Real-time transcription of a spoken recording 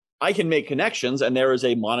I can make connections and there is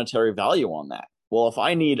a monetary value on that. Well, if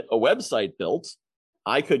I need a website built,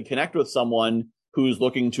 I could connect with someone who's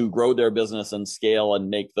looking to grow their business and scale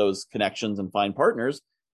and make those connections and find partners.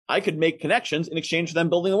 I could make connections in exchange for them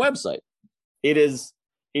building a website.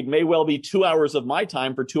 It may well be 2 hours of my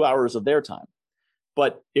time for 2 hours of their time.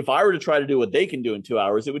 But if I were to try to do what they can do in 2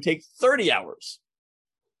 hours, it would take 30 hours,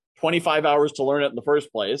 25 hours to learn it in the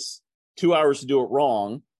first place, 2 hours to do it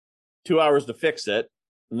wrong, 2 hours to fix it,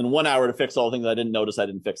 and then 1 hour to fix all the things I didn't notice I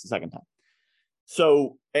didn't fix the second time.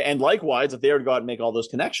 So, and likewise, if they were to go out and make all those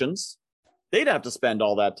connections, they'd have to spend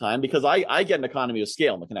all that time because I get an economy of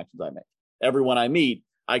scale in the connections I make. Everyone I meet,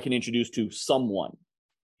 I can introduce to someone.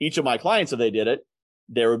 Each of my clients, if they did it,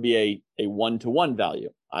 there would be a 1-to-1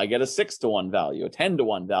 value. I get a 6-to-1 value, a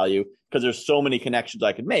 10-to-1 value, because there's so many connections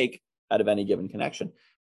I could make out of any given connection.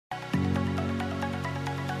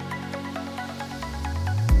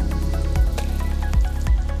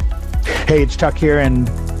 Hey, it's Chuck here, and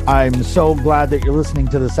I'm so glad that you're listening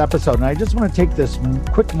to this episode. And I just want to take this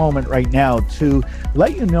quick moment right now to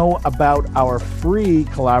let you know about our free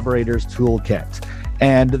Collaborators Toolkit.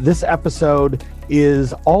 And this episode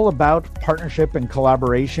is all about partnership and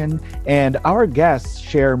collaboration. And our guests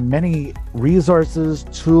share many resources,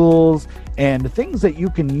 tools, and things that you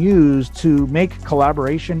can use to make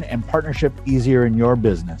collaboration and partnership easier in your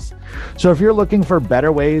business. So if you're looking for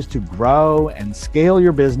better ways to grow and scale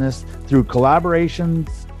your business through collaborations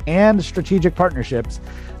and strategic partnerships,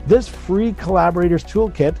 this free Collaborators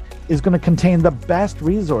Toolkit is going to contain the best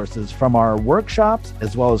resources from our workshops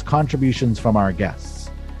as well as contributions from our guests.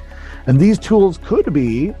 And these tools could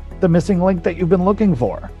be the missing link that you've been looking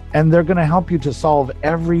for. And they're going to help you to solve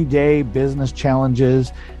everyday business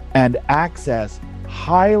challenges and access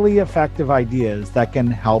highly effective ideas that can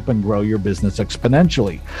help and grow your business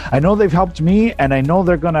exponentially. I know they've helped me, and I know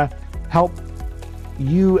they're going to help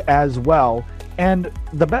you as well. And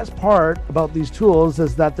the best part about these tools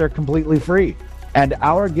is that they're completely free. And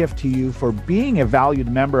our gift to you for being a valued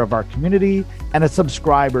member of our community and a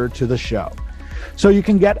subscriber to the show. So you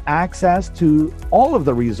can get access to all of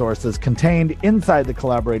the resources contained inside the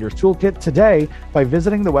Collaborators Toolkit today by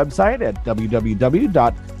visiting the website at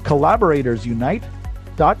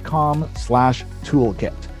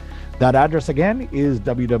www.collaboratorsunite.com/toolkit. That address again is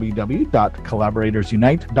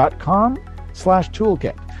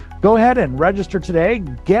www.collaboratorsunite.com/toolkit. Go ahead and register today,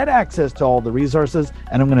 get access to all the resources,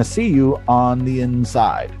 and I'm going to see you on the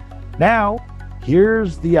inside. Now,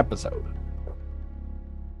 here's the episode.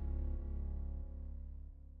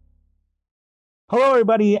 Hello,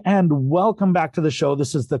 everybody, and welcome back to the show.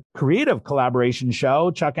 This is the Creative Collaboration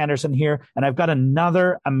Show. Chuck Anderson here, and I've got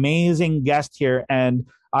another amazing guest here, and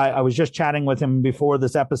I was just chatting with him before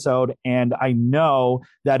this episode, and I know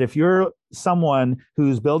that if you're someone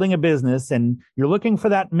who's building a business and you're looking for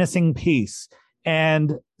that missing piece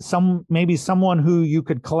and maybe someone who you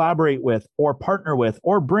could collaborate with or partner with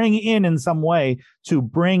or bring in some way to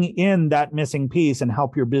bring in that missing piece and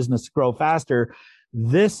help your business grow faster,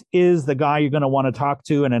 this is the guy you're going to want to talk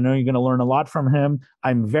to, and I know you're going to learn a lot from him.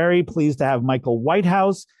 I'm very pleased to have Michael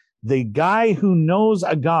Whitehouse, the guy who knows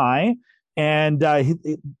a guy, and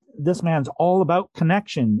this man's all about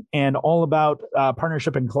connection and all about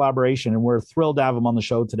partnership and collaboration, and we're thrilled to have him on the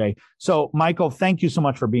show today. So, Michael, thank you so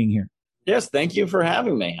much for being here. Yes, thank you for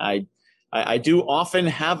having me. I do often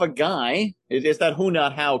have a guy. It's that who,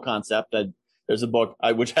 not how concept. There's a book,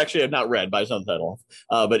 which actually I've not read, but I saw the title.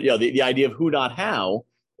 But the idea of who, not how,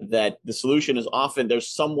 that the solution is often there's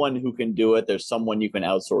someone who can do it. There's someone you can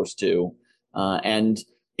outsource to. And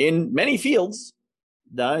in many fields,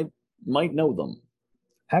 I might know them.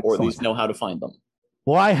 Excellent. Or at least know how to find them.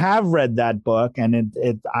 Well, I have read that book, and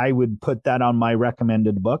I would put that on my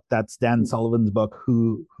recommended book. That's Dan Sullivan's book,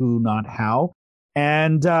 Who, Not How.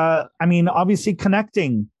 And obviously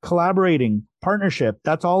connecting, collaborating, partnership,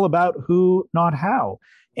 that's all about who, not how.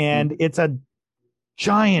 And it's a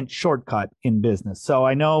giant shortcut in business. So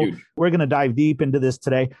I know we're going to dive deep into this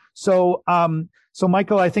today. So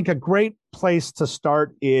Michael, I think a great place to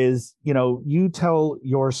start is, you tell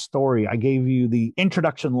your story. I gave you the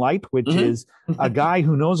introduction light, which is a guy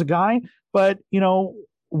who knows a guy, but tell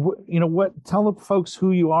the folks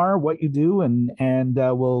who you are, what you do, and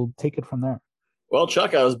we'll take it from there. Well,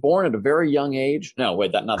 Chuck, I was born at a very young age. No,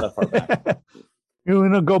 wait, not that far back. You're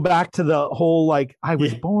going to go back to the whole, I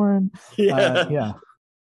was born. Yeah.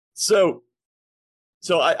 So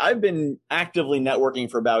I've been actively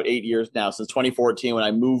networking for about 8 years now, since 2014, when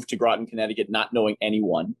I moved to Groton, Connecticut, not knowing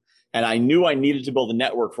anyone. And I knew I needed to build a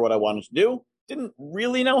network for what I wanted to do. Didn't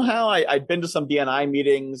really know how. I'd been to some BNI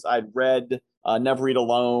meetings. I'd read Never Eat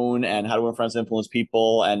Alone and How to Win Friends and Influence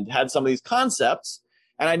People, and had some of these concepts.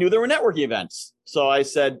 And I knew there were networking events. So I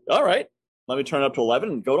said, all right, let me turn it up to 11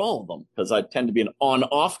 and go to all of them, because I tend to be an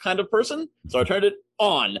on-off kind of person. So I turned it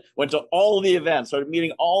on, went to all of the events, started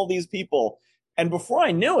meeting all these people. And before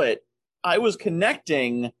I knew it, I was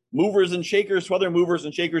connecting movers and shakers to other movers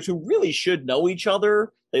and shakers who really should know each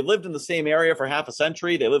other. They lived in the same area for half a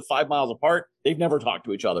century. They lived 5 miles apart. They've never talked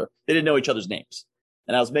to each other. They didn't know each other's names.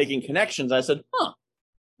 And I was making connections. I said, I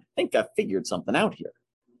think I figured something out here.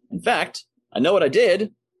 In fact, I know what I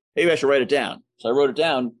did. Maybe I should write it down. So I wrote it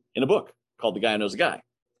down in a book called The Guy Who Knows a Guy,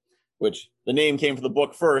 which the name came from the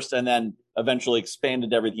book first and then eventually expanded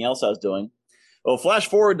to everything else I was doing. Well, flash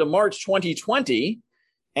forward to March 2020,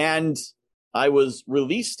 and I was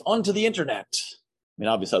released onto the internet. I mean,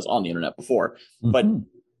 obviously I was on the internet before, but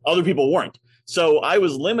other people weren't. So I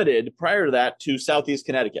was limited prior to that to Southeast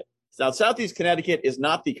Connecticut. Now, Southeast Connecticut is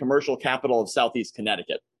not the commercial capital of Southeast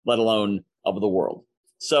Connecticut, let alone of the world.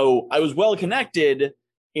 So I was well connected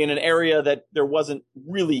in an area that there wasn't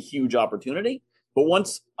really huge opportunity. But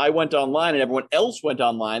once I went online and everyone else went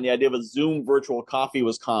online, the idea of a Zoom virtual coffee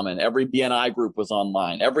was common. Every BNI group was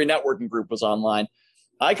online. Every networking group was online.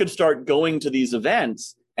 I could start going to these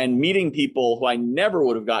events and meeting people who I never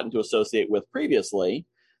would have gotten to associate with previously.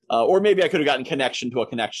 Or maybe I could have gotten connection to a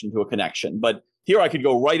connection to a connection. But here I could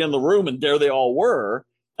go right in the room and there they all were.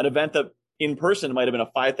 An event that in person might have been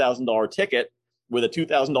a $5,000 ticket with a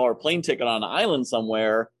 $2,000 plane ticket on an island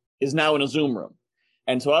somewhere is now in a Zoom room.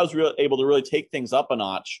 And so I was able to really take things up a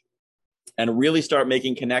notch and really start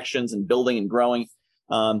making connections and building and growing.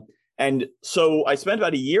 And so I spent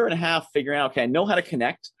about a year and a half figuring out, okay, I know how to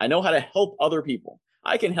connect. I know how to help other people.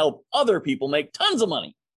 I can help other people make tons of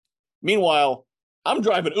money. Meanwhile, I'm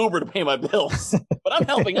driving Uber to pay my bills, but I'm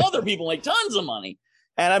helping other people make tons of money.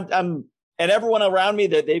 And and everyone around me,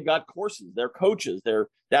 that they've got courses, they're coaches,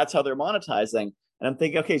 that's how they're monetizing. And I'm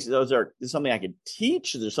thinking, okay, so is something I could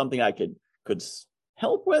teach? Is there something I could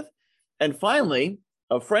help with? And finally,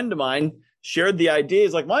 a friend of mine shared the idea.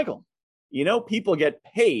 He's like, Michael, people get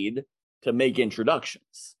paid to make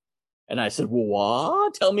introductions. And I said, well,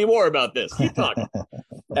 what? Tell me more about this. Keep talking.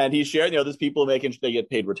 And he shared, there's people they get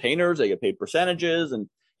paid retainers, they get paid percentages, and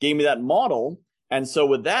gave me that model. And so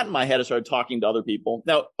with that in my head, I started talking to other people.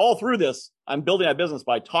 Now, all through this, I'm building my business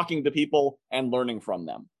by talking to people and learning from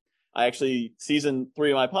them. I actually, season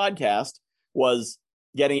 3 of my podcast was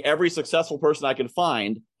getting every successful person I could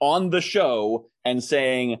find on the show and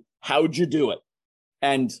saying, how'd you do it?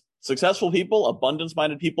 And successful people,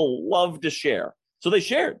 abundance-minded people love to share. So they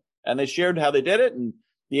shared, and they shared how they did it. And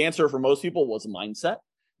the answer for most people was mindset.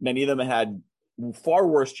 Many of them had far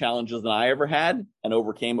worse challenges than I ever had and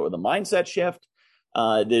overcame it with a mindset shift.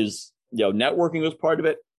 There's, networking was part of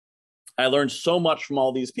it. I learned so much from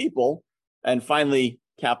all these people, and finally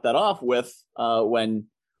capped that off with when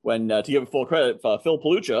to give full credit, Phil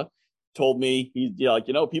Palucha told me,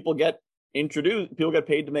 people get introduced, people get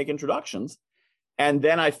paid to make introductions. And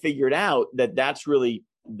then I figured out that that's really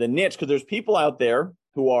the niche, because there's people out there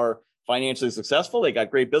who are financially successful. They got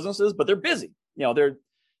great businesses, but they're busy.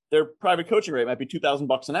 Their private coaching rate might be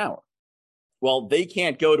 $2,000 an hour. Well, they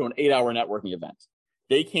can't go to an 8-hour networking event.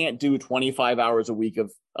 They can't do 25 hours a week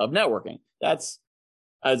of networking. I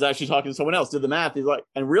was actually talking to someone else, did the math. He's like,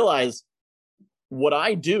 and realized what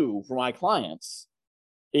I do for my clients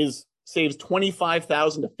saves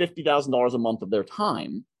 $25,000 to $50,000 a month of their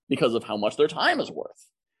time because of how much their time is worth.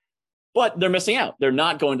 But they're missing out. They're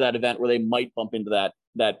not going to that event where they might bump into that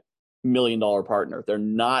 $1 million partner. They're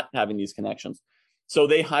not having these connections. So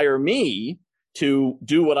they hire me to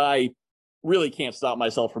do what I really can't stop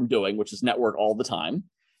myself from doing, which is network all the time.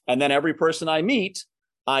 And then every person I meet,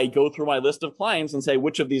 I go through my list of clients and say,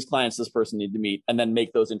 which of these clients does this person need to meet, and then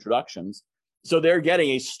make those introductions. So they're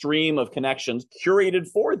getting a stream of connections curated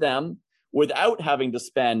for them without having to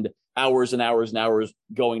spend hours and hours and hours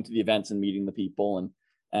going to the events and meeting the people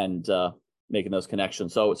and making those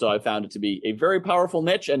connections. So I found it to be a very powerful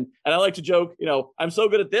niche. And I like to joke, I'm so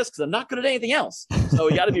good at this because I'm not good at anything else. So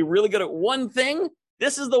you got to be really good at one thing.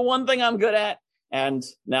 This is the one thing I'm good at. And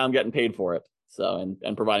now I'm getting paid for it. So,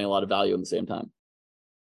 and providing a lot of value at the same time.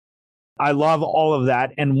 I love all of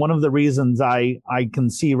that. And one of the reasons I can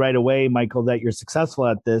see right away, Michael, that you're successful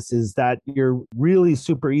at this is that you're really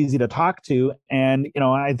super easy to talk to. And,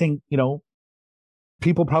 I think,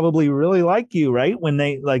 people probably really like you, right? When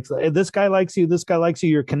they like, this guy likes you,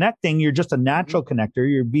 you're connecting, you're just a natural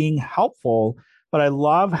connector, you're being helpful. But I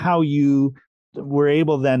love how you were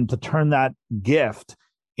able then to turn that gift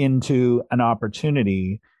into an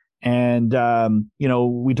opportunity. And,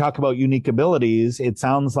 we talk about unique abilities. It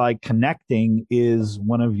sounds like connecting is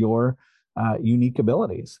one of your unique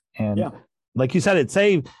abilities. And Like you said,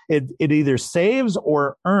 it either saves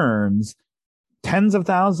or earns tens of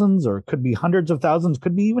thousands, or it could be hundreds of thousands,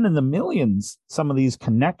 could be even in the millions, some of these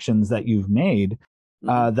connections that you've made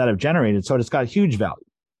that have generated. So it's got huge value.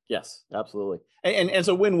 Yes, absolutely. And it's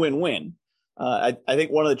a win-win-win. I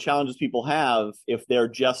think one of the challenges people have, if they're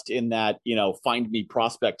just in that, find me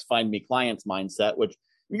prospects, find me clients mindset, which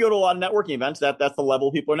you go to a lot of networking events, that's the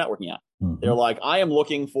level people are networking at. Mm-hmm. They're like, I am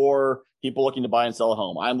looking for people looking to buy and sell a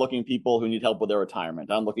home. I'm looking for people who need help with their retirement.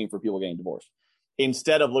 I'm looking for people getting divorced.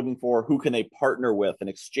 Instead of looking for who can they partner with and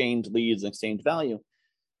exchange leads and exchange value.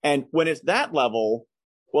 And when it's that level,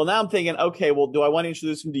 well, now I'm thinking, okay, well, do I want to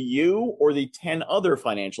introduce them to you or the 10 other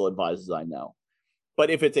financial advisors I know? But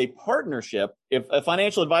if it's a partnership, if a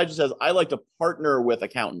financial advisor says, I like to partner with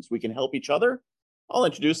accountants, we can help each other, I'll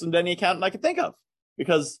introduce them to any accountant I can think of.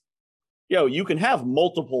 Because, you can have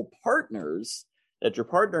multiple partners that you're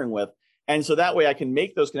partnering with. And so that way I can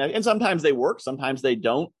make those connections. And sometimes they work, sometimes they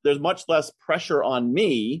don't. There's much less pressure on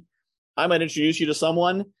me. I might introduce you to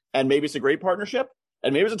someone, and maybe it's a great partnership,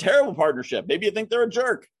 and maybe it's a terrible partnership. Maybe you think they're a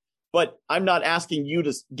jerk. But I'm not asking you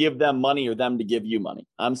to give them money or them to give you money.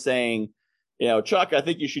 I'm saying, Chuck, I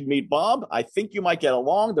think you should meet Bob. I think you might get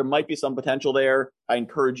along. There might be some potential there. I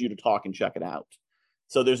encourage you to talk and check it out.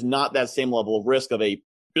 So there's not that same level of risk of a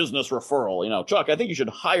business referral. Chuck, I think you should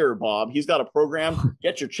hire Bob. He's got a program.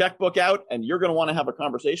 Get your checkbook out, and you're going to want to have a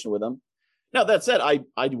conversation with him. Now, that said, I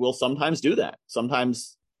will sometimes do that.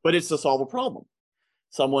 Sometimes, but it's to solve a problem.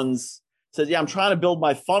 Someone says, yeah, I'm trying to build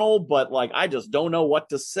my funnel, but I just don't know what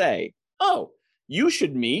to say. Oh, you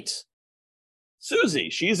should meet Susie.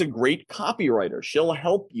 She's a great copywriter. She'll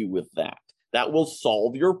help you with that. That will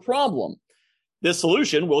solve your problem. This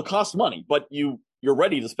solution will cost money, but you're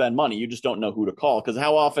ready to spend money. You just don't know who to call, because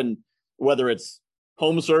how often, whether it's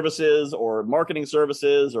home services or marketing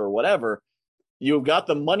services or whatever, you've got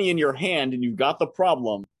the money in your hand and you've got the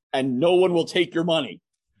problem, and no one will take your money.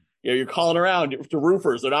 You're calling around to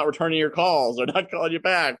roofers. They're not returning your calls. They're not calling you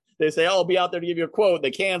back. They say, I'll be out there to give you a quote.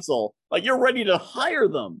 They cancel. You're ready to hire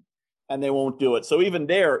them, and they won't do it. So even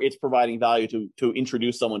there, it's providing value to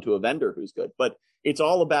introduce someone to a vendor who's good. But it's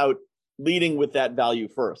all about leading with that value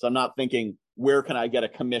first. I'm not thinking, where can I get a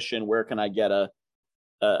commission? Where can I get an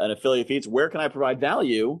affiliate fee? It's where can I provide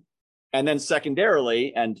value? And then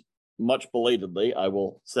secondarily, and much belatedly, I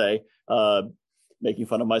will say, making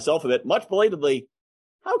fun of myself a bit, much belatedly,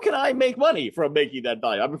 how can I make money from making that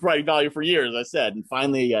value? I've been providing value for years, I said. And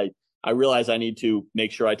finally, I realized I need to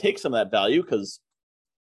make sure I take some of that value, because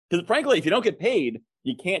frankly, if you don't get paid,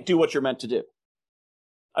 you can't do what you're meant to do.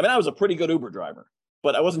 I mean, I was a pretty good Uber driver,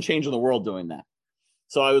 but I wasn't changing the world doing that.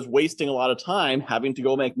 So I was wasting a lot of time having to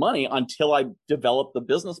go make money until I developed the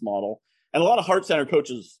business model. And a lot of heart-centered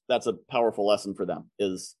coaches, that's a powerful lesson for them,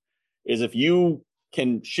 is if you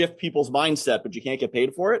can shift people's mindset, but you can't get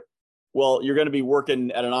paid for it, well, you're going to be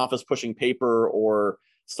working at an office pushing paper or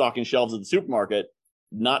stocking shelves at the supermarket,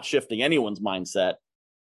 not shifting anyone's mindset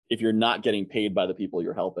if you're not getting paid by the people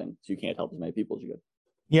you're helping. So you can't help as many people as you could.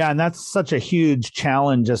 Yeah, and that's such a huge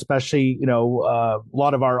challenge, especially, a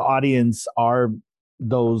lot of our audience are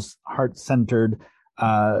those heart-centered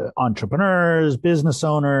entrepreneurs, business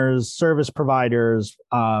owners, service providers.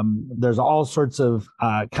 There's all sorts of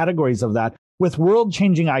categories of that with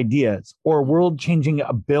world-changing ideas or world-changing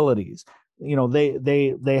abilities.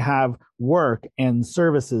 They have work and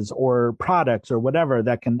services or products or whatever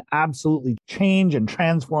that can absolutely change and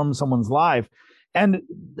transform someone's life. And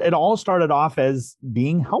it all started off as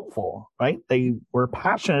being helpful, right? They were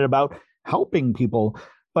passionate about helping people.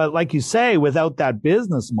 But like you say, without that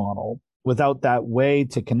business model, without that way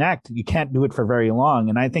to connect, you can't do it for very long.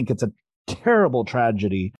 And I think it's a terrible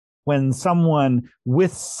tragedy when someone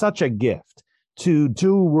with such a gift to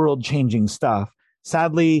do world-changing stuff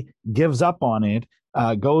sadly gives up on it,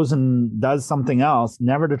 goes and does something else,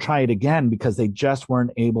 never to try it again because they just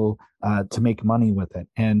weren't able to make money with it.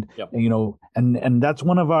 And yep. And that's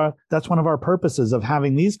one of our purposes of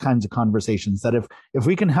having these kinds of conversations, that if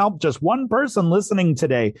we can help just one person listening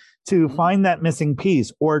today to find that missing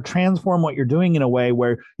piece or transform what you're doing in a way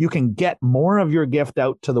where you can get more of your gift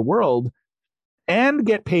out to the world and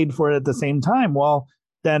get paid for it at the same time, well,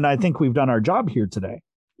 then I think we've done our job here today.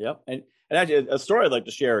 Yep. And actually, a story I'd like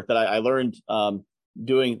to share that I learned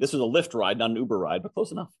doing, this was a Lyft ride, not an Uber ride, but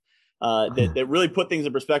close enough, that really put things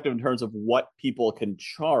in perspective in terms of what people can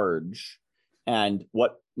charge and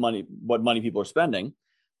what money people are spending.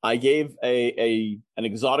 I gave an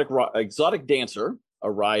exotic dancer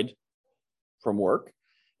a ride from work.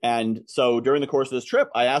 And so during the course of this trip,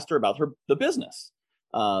 I asked her about the business.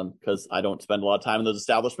 Because I don't spend a lot of time in those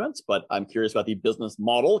establishments, but I'm curious about the business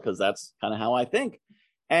model, because that's kind of how I think.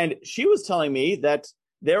 And she was telling me that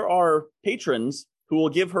there are patrons who will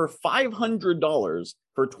give her $500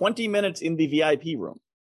 for 20 minutes in the VIP room.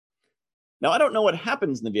 Now, I don't know what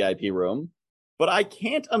happens in the VIP room, but I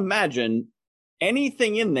can't imagine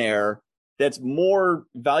anything in there that's more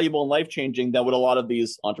valuable and life-changing than what a lot of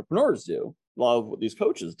these entrepreneurs do, a lot of what these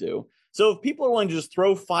coaches do. So if people are willing to just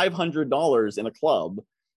throw $500 in a club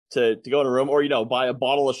to go in a room, or, buy a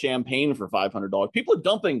bottle of champagne for $500, people are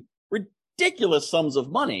dumping ridiculous sums of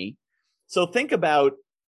money. So think about,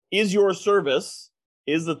 is your service,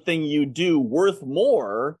 is the thing you do worth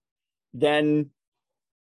more than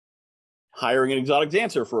hiring an exotic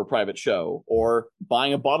dancer for a private show or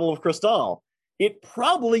buying a bottle of Cristal? It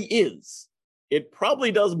probably is. It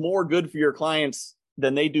probably does more good for your clients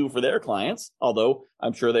than they do for their clients, although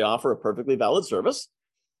I'm sure they offer a perfectly valid service.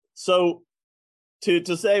 So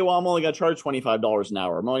to say, well, I'm only going to charge $25 an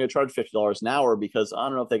hour, I'm only going to charge $50 an hour because I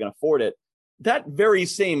don't know if they can afford it, that very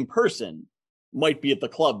same person might be at the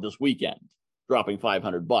club this weekend dropping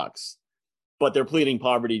 $500, but they're pleading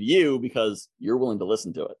poverty to you because you're willing to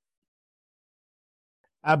listen to it.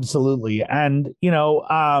 Absolutely. And,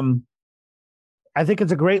 I think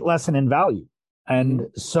it's a great lesson in value. And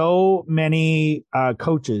so many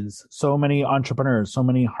coaches, so many entrepreneurs, so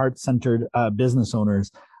many heart-centered business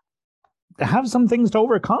owners have some things to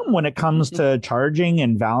overcome when it comes to charging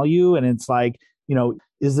and value. And it's like,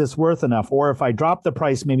 is this worth enough? Or if I drop the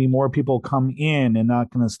price, maybe more people come in and that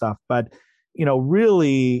kind of stuff. But,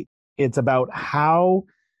 really, it's about how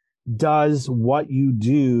does what you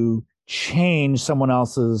do change someone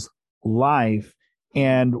else's life,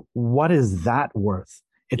 and what is that worth?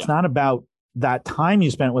 It's not about that time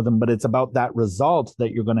you spent with them, but it's about that result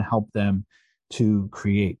that you're going to help them to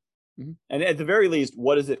create. And at the very least,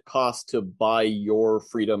 what does it cost to buy your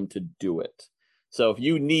freedom to do it? So if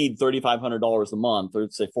you need $3,500 a month, or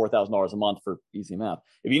say $4,000 a month for easy math,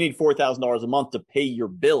 if you need $4,000 a month to pay your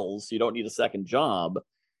bills, so you don't need a second job,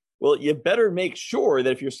 well, you better make sure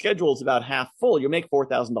that if your schedule is about half full, you make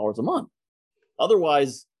 $4,000 a month.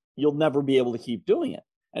 Otherwise, you'll never be able to keep doing it.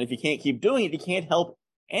 And if you can't keep doing it, you can't help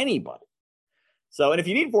anybody. So, and if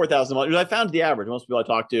you need $4,000 a month, I found the average. Most people I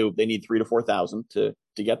talk to, they need $3,000 to $4,000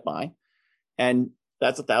 to get by. And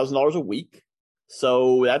that's $1,000 a week.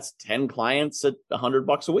 So that's 10 clients at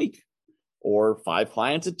 $100 a week, or 5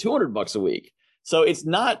 clients at $200 a week. So it's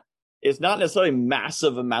not necessarily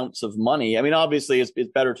massive amounts of money. I mean, obviously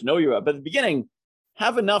it's better to know you, but at the beginning,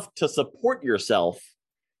 have enough to support yourself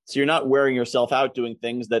so you're not wearing yourself out doing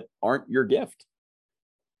things that aren't your gift.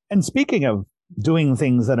 And speaking of doing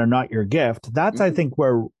things that are not your gift, that's, I think,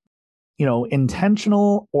 where,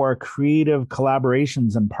 intentional or creative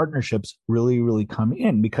collaborations and partnerships really, really come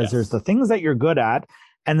in, because there's the things that you're good at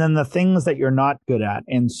and then the things that you're not good at.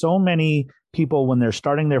 And so many people, when they're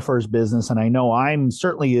starting their first business, and I know I'm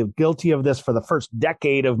certainly guilty of this for the first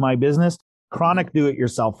decade of my business, chronic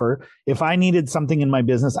do-it-yourselfer. If I needed something in my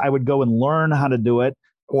business, I would go and learn how to do it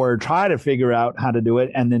or try to figure out how to do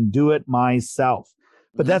it and then do it myself.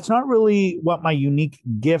 But that's not really what my unique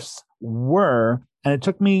gifts were. And it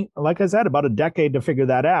took me, like I said, about a decade to figure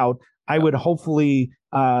that out. I would hopefully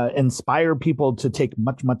inspire people to take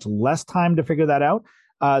much, much less time to figure that out.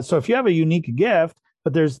 So if you have a unique gift,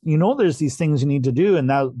 but there's these things you need to do,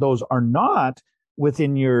 and those are not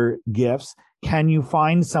within your gifts, can you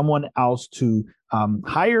find someone else to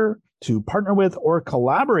hire, to partner with, or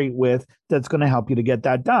collaborate with that's going to help you to get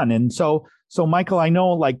that done? And so Michael, I know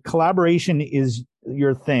like collaboration is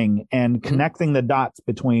your thing, and connecting the dots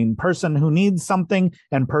between person who needs something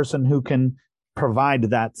and person who can provide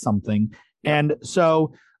that something. And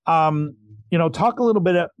so, talk a little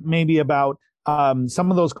bit maybe about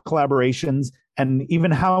some of those collaborations and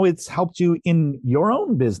even how it's helped you in your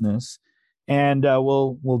own business. And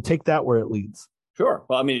we'll take that where it leads. Sure.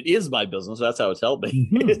 Well, I mean, it is my business. So that's how it's helped me.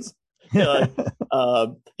 It's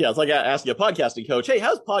like asking a podcasting coach, hey,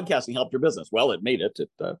 how's podcasting helped your business? Well, it made it. It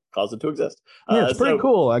caused it to exist. It's pretty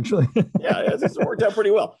cool, actually. It's worked out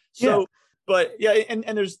pretty well. So, but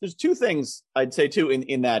and there's 2 things I'd say too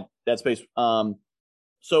in that space.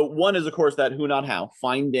 So one is, of course, that who, not how,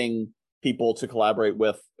 finding people to collaborate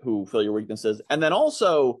with who fill your weaknesses. And then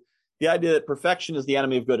also the idea that perfection is the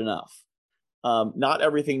enemy of good enough. Not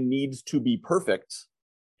everything needs to be perfect.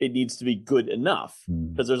 It needs to be good enough,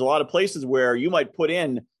 because there's a lot of places where you might put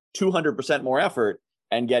in 200% more effort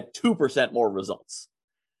and get 2% more results.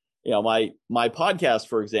 My podcast,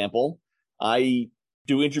 for example, I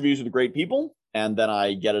do interviews with great people, and then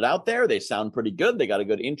I get it out there. They sound pretty good. They got a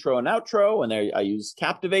good intro and outro, and I use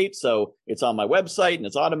Captivate. So it's on my website and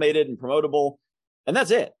it's automated and promotable. And that's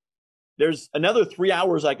it. There's another 3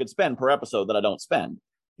 hours I could spend per episode that I don't spend,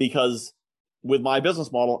 because with my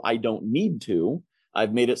business model, I don't need to.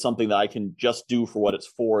 I've made it something that I can just do for what it's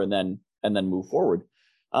for and then move forward.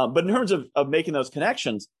 But in terms of making those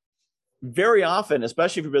connections, very often,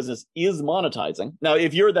 especially if your business is monetizing. Now,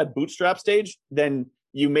 if you're at that bootstrap stage, then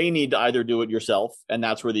you may need to either do it yourself, and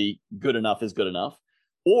that's where the good enough is good enough,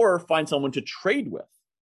 or find someone to trade with,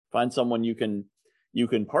 find someone you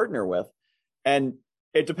can partner with. And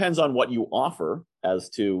it depends on what you offer as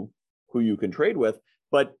to who you can trade with.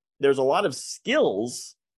 But there's a lot of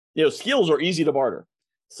skills. Skills are easy to barter.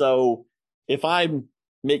 So if I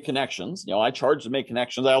make connections, I charge to make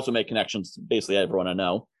connections. I also make connections to basically everyone I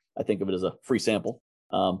know. I think of it as a free sample,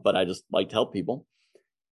 but I just like to help people.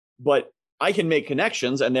 But I can make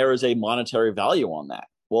connections, and there is a monetary value on that.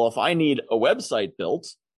 Well, if I need a website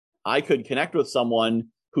built, I could connect with someone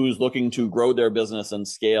who's looking to grow their business and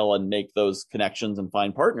scale and make those connections and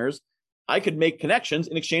find partners. I could make connections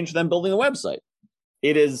in exchange for them building a website.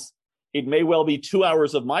 It may well be 2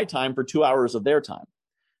 hours of my time for 2 hours of their time.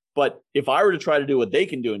 But if I were to try to do what they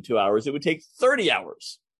can do in 2 hours, it would take 30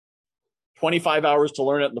 hours, 25 hours to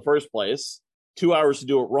learn it in the first place, 2 hours to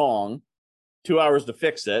do it wrong, 2 hours to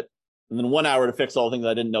fix it, and then 1 hour to fix all the things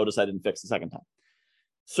I didn't notice I didn't fix the second time.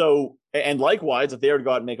 So, and likewise, if they were to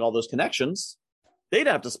go out and make all those connections, they'd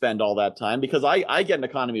have to spend all that time, because I get an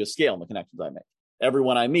economy of scale in the connections I make.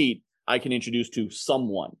 Everyone I meet, I can introduce to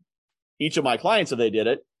someone. Each of my clients, if they did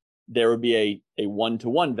it, there would be a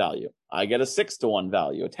 1-to-1 value. I get a 6-to-1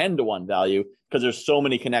 value, a 10-to-1 value, because there's so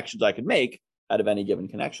many connections I could make out of any given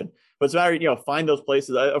connection. But it's a matter, find those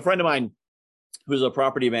places. A friend of mine who's a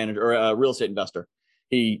property manager or a real estate investor,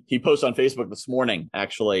 he posted on Facebook this morning,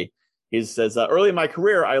 actually. He says, early in my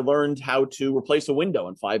career, I learned how to replace a window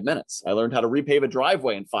in 5 minutes. I learned how to repave a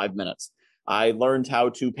driveway in 5 minutes. I learned how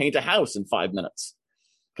to paint a house in 5 minutes.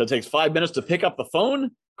 Because it takes 5 minutes to pick up the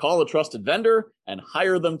phone, call a trusted vendor, and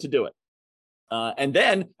hire them to do it. And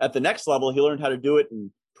then at the next level, he learned how to do it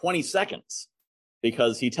in 20 seconds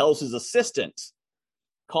because he tells his assistant,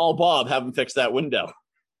 call Bob, have him fix that window.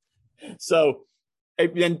 So,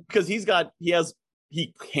 and because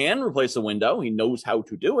he can replace a window, he knows how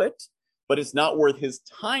to do it, but it's not worth his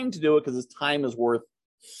time to do it because his time is worth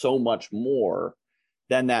so much more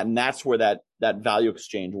than that. And that's where that value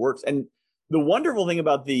exchange works. And the wonderful thing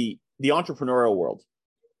about the entrepreneurial world,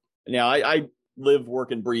 now I live,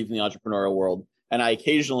 work, and breathe in the entrepreneurial world, and I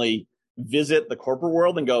occasionally visit the corporate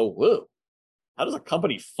world and go, whoa, how does a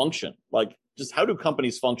company function? Like, just how do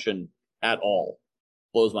companies function at all?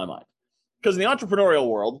 Blows my mind. Because in the entrepreneurial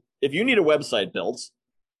world, if you need a website built,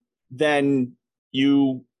 then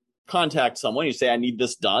you contact someone, you say, I need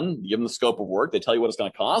this done, you give them the scope of work, they tell you what it's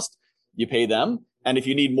going to cost, you pay them. And if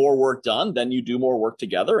you need more work done, then you do more work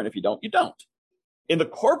together. And if you don't, you don't. In the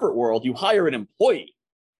corporate world, you hire an employee.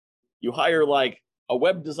 You hire like a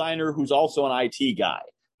web designer who's also an IT guy,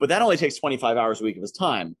 but that only takes 25 hours a week of his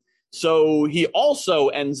time. So he also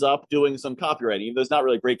ends up doing some copywriting. Even though he's not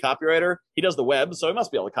really a great copywriter, he does the web, so he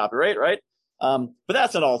must be able to copyright, right? But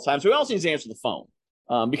that's not all the time. So he also needs to answer the phone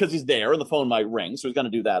because he's there and the phone might ring. So he's going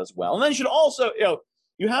to do that as well. And then you should also,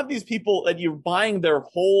 you have these people that you're buying their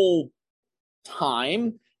whole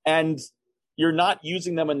time and you're not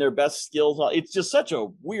using them in their best skills. It's just such a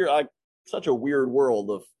weird world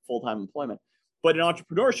of full-time employment. But in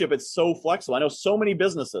entrepreneurship, it's so flexible. I know so many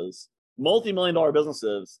businesses, multi-million-dollar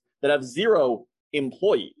businesses that have 0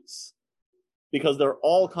 employees because they're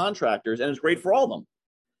all contractors, and it's great for all of them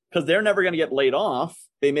because they're never going to get laid off.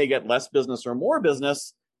 They may get less business or more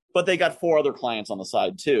business, but they got 4 other clients on the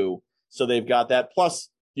side too. So they've got that. Plus,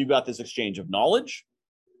 you've got this exchange of knowledge.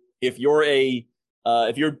 If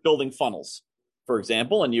you're building funnels, for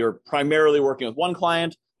example, and you're primarily working with one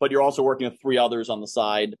client, but you're also working with 3 others on the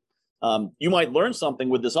side, you might learn something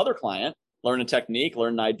with this other client, learn a technique,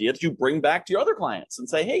 learn an idea that you bring back to your other clients and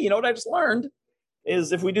say, hey, you know what I just learned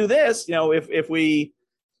is if we do this, if we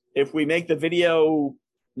make the video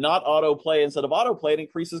not autoplay instead of autoplay, it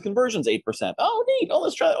increases conversions 8%. Oh, neat. Oh,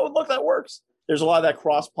 let's try. Oh, look, that works. There's a lot of that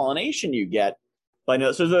cross-pollination you get.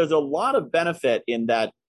 So there's a lot of benefit in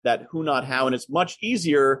that who, not how, and it's much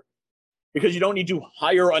easier because you don't need to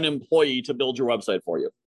hire an employee to build your website for you.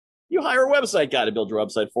 You hire a website guy to build your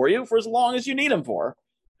website for you for as long as you need him for.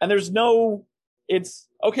 And it's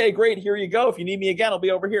okay, great, here you go. If you need me again, I'll be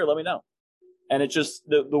over here. Let me know. And it's just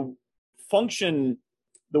the function,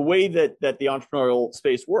 the way that the entrepreneurial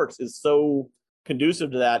space works is so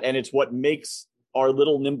conducive to that. And it's what makes our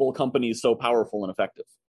little nimble companies so powerful and effective.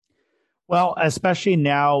 Well, especially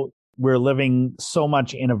now we're living so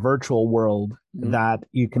much in a virtual world that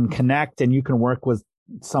you can connect and you can work with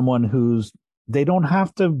someone who's they don't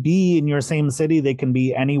have to be in your same city. They can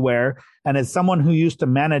be anywhere. And as someone who used to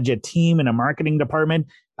manage a team in a marketing department,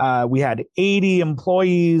 we had 80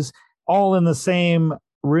 employees all in the same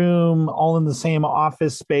room, all in the same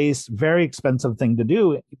office space. Very expensive thing to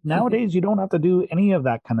do. Nowadays, you don't have to do any of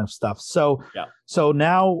that kind of stuff. So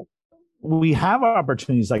now we have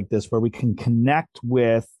opportunities like this where we can connect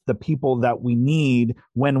with the people that we need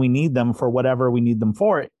when we need them for whatever we need them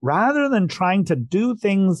for, rather than trying to do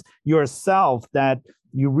things yourself that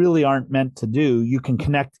you really aren't meant to do. You can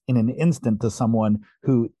connect in an instant to someone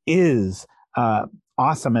who is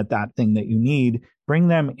awesome at that thing that you need, bring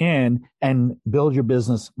them in and build your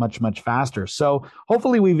business much, much faster. So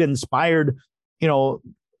hopefully we've inspired,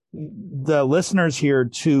 the listeners here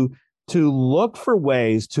to look for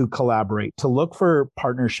ways to collaborate, to look for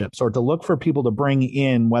partnerships, or to look for people to bring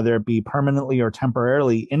in, whether it be permanently or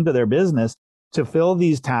temporarily, into their business to fill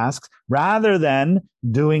these tasks rather than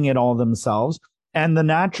doing it all themselves. And the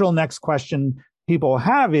natural next question people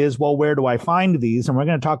have is, well, where do I find these? And we're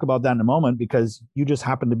going to talk about that in a moment, because you just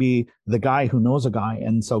happen to be the guy who knows a guy.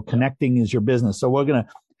 And so connecting is your business. So we're going to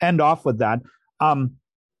end off with that.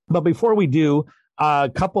 But before we do,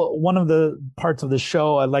 one of the parts of the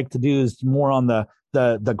show I'd like to do is more on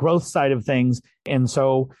the growth side of things. And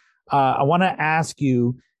so I want to ask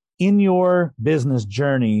you, in your business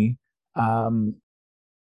journey,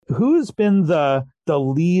 who's been the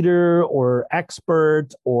leader or expert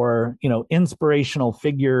or, inspirational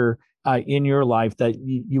figure in your life that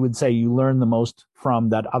you would say you learned the most from,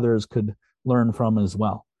 that others could learn from as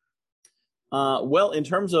well? Well, in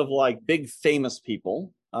terms of like big famous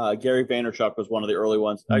people, Gary Vaynerchuk was one of the early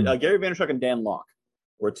ones. Gary Vaynerchuk and Dan Lok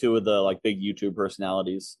were two of the like big YouTube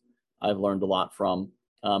personalities I've learned a lot from.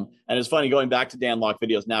 And it's funny going back to Dan Lok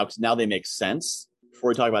videos now, because now they make sense. Before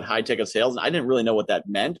we talk about high ticket sales, and I didn't really know what that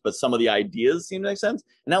meant, but some of the ideas seem to make sense.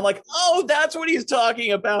 And I'm like, oh, that's what he's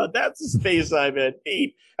talking about. That's the space I'm in.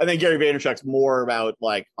 And then Gary Vaynerchuk's more about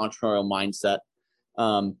like entrepreneurial mindset.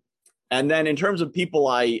 And then in terms of people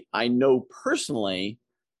I know personally,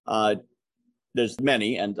 there's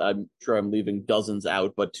many, and I'm sure I'm leaving dozens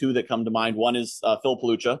out, but two that come to mind. One is Phil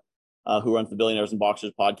Palucha, who runs the Billionaires and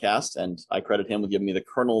Boxers podcast, and I credit him with giving me the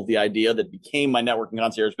kernel of the idea that became my networking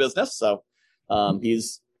concierge business. So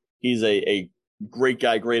he's a great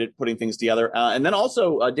guy, great at putting things together. And then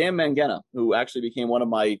also Dan Mangena, who actually became one of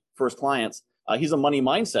my first clients. He's a money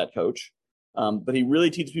mindset coach, but he really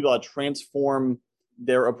teaches people how to transform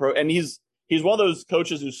their approach. And he's one of those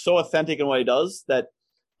coaches who's so authentic in what he does that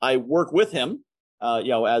I work with him,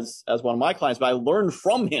 as one of my clients, but I learn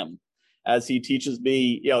from him as he teaches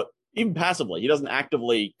me, even passively. He doesn't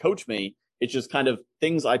actively coach me. It's just kind of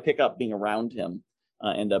things I pick up being around him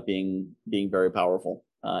end up being very powerful.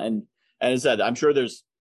 And as I said, I'm sure there's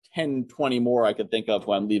 10, 20 more I could think of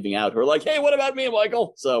who I'm leaving out who are like, hey, what about me,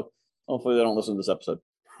 Michael? So hopefully they don't listen to this episode.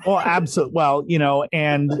 Well, absolutely. Well,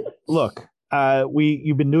 and look,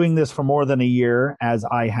 you've been doing this for more than a year, as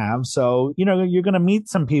I have. So, you're going to meet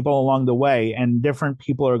some people along the way, and different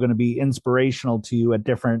people are going to be inspirational to you at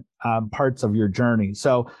different parts of your journey.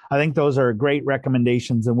 So I think those are great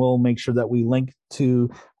recommendations, and we'll make sure that we link to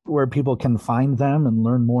where people can find them and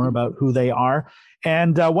learn more about who they are.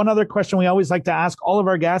 And one other question we always like to ask all of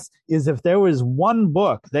our guests is, if there was one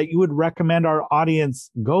book that you would recommend our audience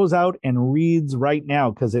goes out and reads right now,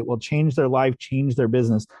 because it will change their life, change their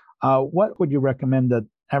business, what would you recommend that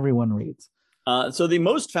everyone reads? So the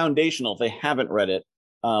most foundational, if they haven't read it,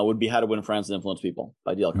 would be How to Win Friends and Influence People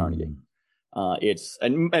by Dale Carnegie. It's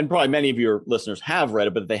and probably many of your listeners have read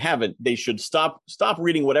it, but if they haven't, they should stop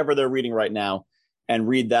reading whatever they're reading right now and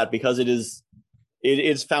read that, because it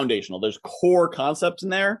is foundational. There's core concepts in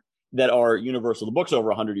there that are universal. The book's over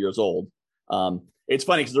 100 years old. It's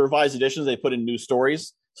funny because the revised editions, they put in new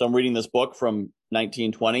stories. So I'm reading this book from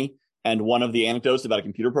 1920. And one of the anecdotes about a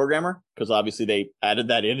computer programmer, because obviously they added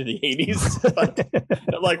that into the 80s. But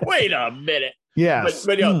I'm like, wait a minute. Yeah.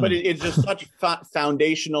 But it's just such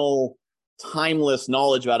foundational, timeless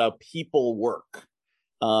knowledge about how people work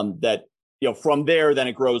that, from there, then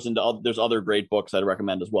it grows into there's other great books I'd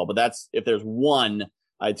recommend as well. But if there's one,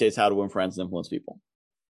 I'd say it's How to Win Friends and Influence People.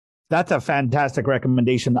 That's a fantastic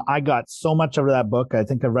recommendation. I got so much out of that book. I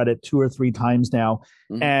think I've read it 2 or 3 times now.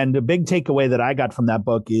 Mm-hmm. And a big takeaway that I got from that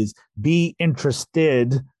book is be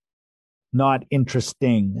interested, not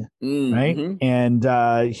interesting. Mm-hmm. Right. And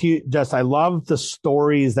I love the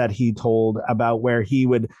stories that he told about where he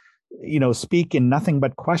would, speak in nothing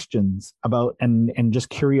but questions about and just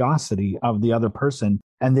curiosity of the other person.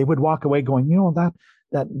 And they would walk away going,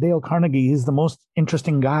 that Dale Carnegie is the most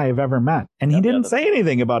interesting guy I've ever met. And he didn't say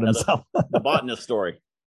anything about himself. The botanist story.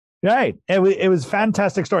 Right. It was a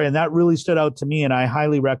fantastic story. And that really stood out to me. And I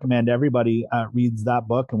highly recommend everybody reads that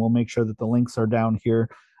book. And we'll make sure that the links are down here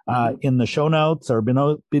in the show notes or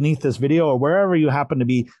beneath this video or wherever you happen to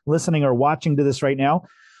be listening or watching to this right now.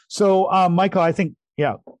 So, Michael, I think,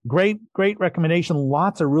 great recommendation.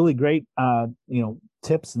 Lots of really great,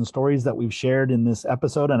 tips and stories that we've shared in this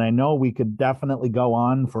episode. And I know we could definitely go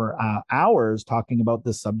on for hours talking about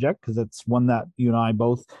this subject because it's one that you and I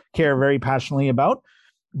both care very passionately about.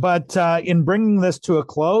 But in bringing this to a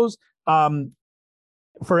close,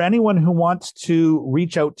 for anyone who wants to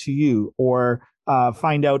reach out to you or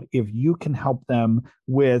find out if you can help them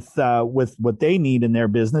with what they need in their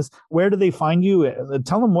business, where do they find you?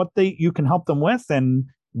 Tell them what you can help them with, and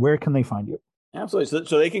where can they find you? Absolutely.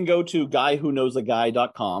 So they can go to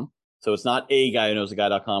guywhoknowsaguy.com. So it's not a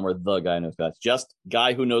guywhoknowsaguy.com or the guy who knows a guy. It's just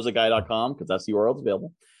guywhoknowsaguy.com because that's the URL that's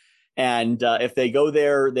available. And if they go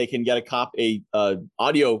there, they can get a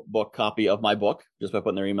audio book copy of my book just by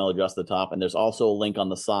putting their email address at the top. And there's also a link on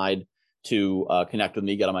the side to connect with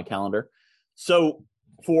me, get on my calendar. So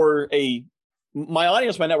for my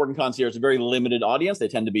audience, my networking concierge is a very limited audience. They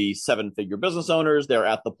tend to be 7-figure business owners. They're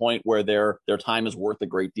at the point where their time is worth a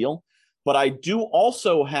great deal. But I do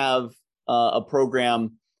also have a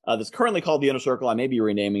program that's currently called the Inner Circle. I may be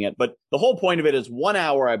renaming it. But the whole point of it is 1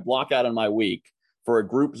 hour I block out in my week for a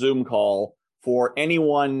group Zoom call for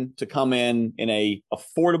anyone to come in a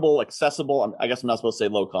affordable, accessible, I guess I'm not supposed to say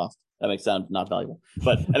low cost. That makes sound not valuable,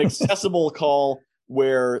 but an accessible call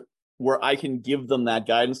where I can give them that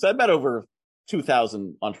guidance. I've met over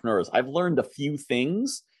 2,000 entrepreneurs. I've learned a few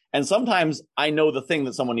things, and sometimes I know the thing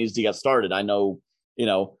that someone needs to get started. I know,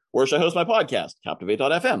 where should I host my podcast?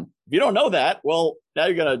 Captivate.fm. If you don't know that, well, now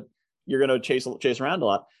you're gonna chase around a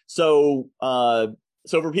lot. So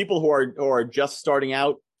for people who are just starting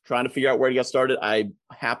out, trying to figure out where to get started, I'm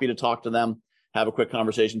happy to talk to them, have a quick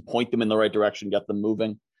conversation, point them in the right direction, get them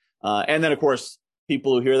moving. And then, of course,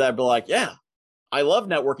 people who hear that be like, yeah, I love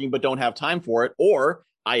networking, but don't have time for it. Or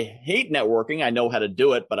I hate networking. I know how to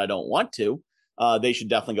do it, but I don't want to. They should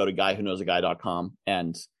definitely go to guywhoknowsaguy.com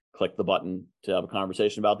and click the button to have a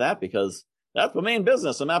conversation about that, because that's my main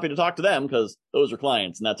business. I'm happy to talk to them because those are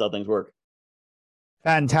clients and that's how things work.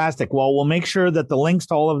 Fantastic. Well, we'll make sure that the links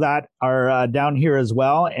to all of that are down here as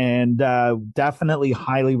well. And definitely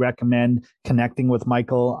highly recommend connecting with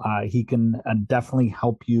Michael. He can definitely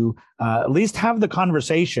help you at least have the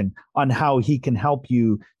conversation on how he can help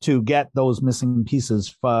you to get those missing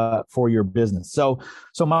pieces for your business. So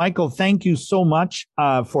Michael, thank you so much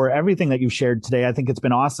for everything that you've shared today. I think it's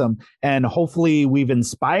been awesome. And hopefully we've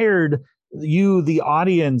inspired you, the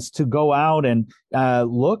audience, to go out and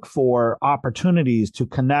look for opportunities to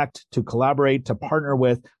connect, to collaborate, to partner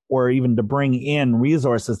with, or even to bring in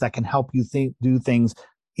resources that can help you do things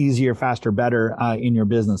easier, faster, better in your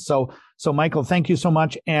business. So Michael, thank you so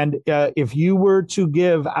much. And if you were to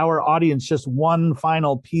give our audience just one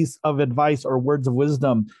final piece of advice or words of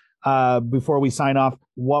wisdom before we sign off,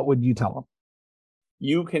 what would you tell them?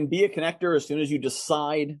 You can be a connector as soon as you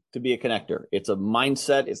decide to be a connector. It's a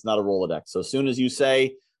mindset. It's not a Rolodex. So as soon as you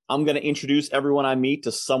say, I'm going to introduce everyone I meet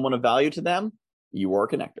to someone of value to them, you are a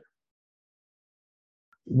connector.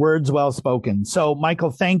 Words well spoken. So Michael,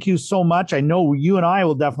 thank you so much. I know you and I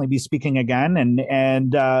will definitely be speaking again.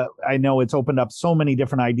 And I know it's opened up so many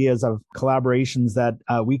different ideas of collaborations that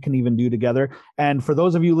we can even do together. And for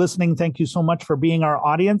those of you listening, thank you so much for being our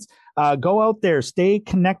audience. Go out there, stay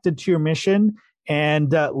connected to your mission,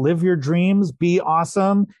 and live your dreams, be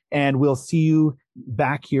awesome, and we'll see you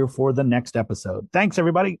back here for the next episode. Thanks,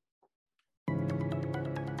 everybody.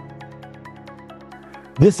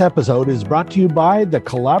 This episode is brought to you by the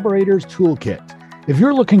Collaborators Toolkit. If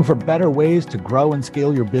you're looking for better ways to grow and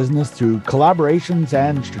scale your business through collaborations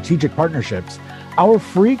and strategic partnerships, our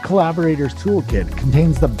free Collaborators Toolkit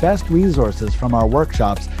contains the best resources from our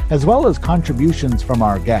workshops, as well as contributions from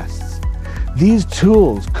our guests. These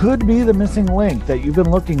tools could be the missing link that you've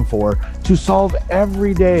been looking for to solve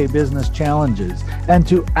everyday business challenges and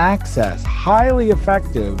to access highly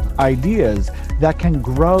effective ideas that can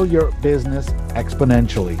grow your business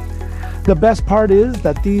exponentially. The best part is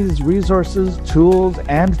that these resources, tools,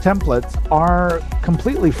 and templates are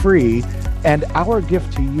completely free, and our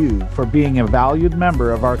gift to you for being a valued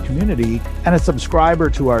member of our community and a subscriber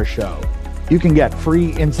to our show. You can get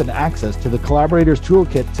free instant access to the Collaborators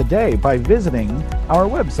Toolkit today by visiting our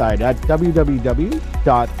website at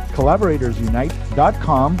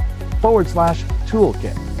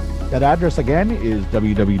www.collaboratorsunite.com/toolkit. That address again is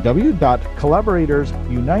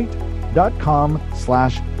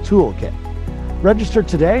www.collaboratorsunite.com/toolkit. Register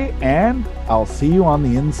today, and I'll see you on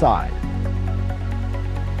the inside.